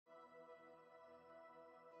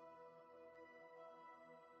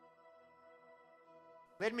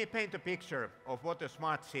Let me paint a picture of what a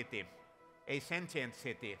smart city, a sentient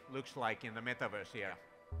city, looks like in the metaverse era.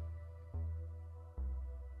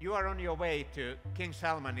 You are on your way to King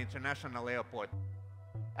Salman International Airport.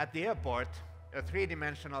 At the airport, a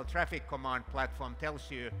three-dimensional traffic command platform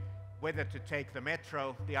tells you whether to take the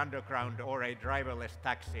metro, the underground, or a driverless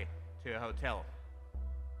taxi to a hotel.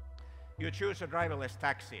 You choose a driverless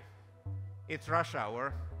taxi. It's rush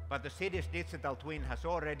hour, but the city's digital twin has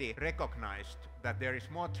already recognized that there is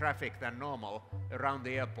more traffic than normal around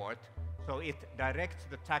the airport, so it directs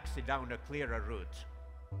the taxi down a clearer route.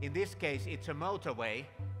 In this case, it's a motorway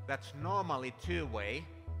that's normally two-way,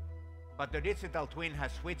 but the digital twin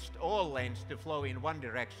has switched all lanes to flow in one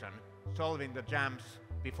direction, solving the jams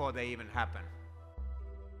before they even happen.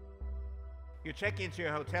 You check into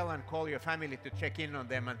your hotel and call your family to check in on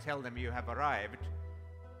them and tell them you have arrived.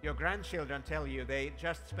 Your grandchildren tell you they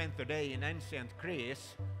just spent the day in ancient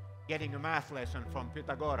Greece getting a math lesson from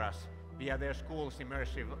Pythagoras via their school's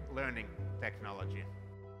immersive learning technology.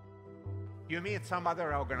 You meet some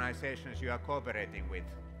other organizations you are cooperating with.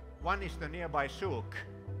 One is the nearby souk,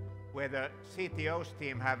 where the CTO's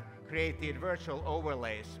team have created virtual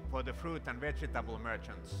overlays for the fruit and vegetable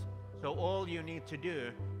merchants. So all you need to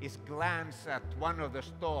do is glance at one of the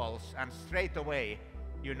stalls and straight away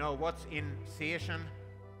you know what's in season,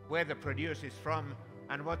 where the produce is from,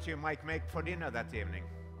 and what you might make for dinner that evening.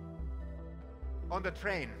 On the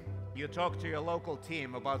train, you talk to your local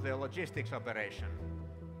team about their logistics operation.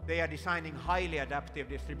 They are designing highly adaptive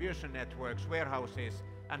distribution networks, warehouses,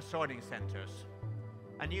 and sorting centers.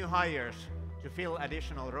 And new hires to fill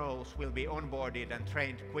additional roles will be onboarded and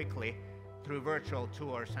trained quickly through virtual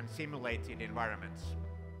tours and simulated environments.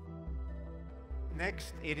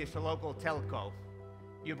 Next, it is a local telco.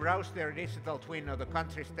 You browse their digital twin of the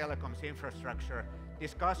country's telecoms infrastructure,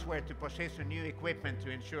 discuss where to position new equipment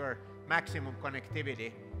to ensure maximum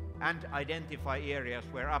connectivity, and identify areas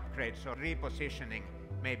where upgrades or repositioning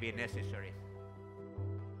may be necessary.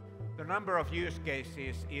 The number of use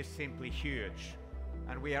cases is simply huge,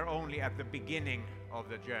 and we are only at the beginning of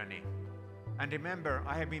the journey. And remember,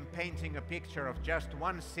 I have been painting a picture of just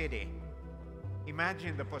one city.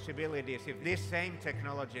 Imagine the possibilities if these same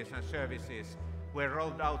technologies and services were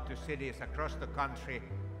rolled out to cities across the country,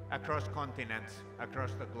 across continents,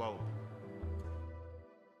 across the globe.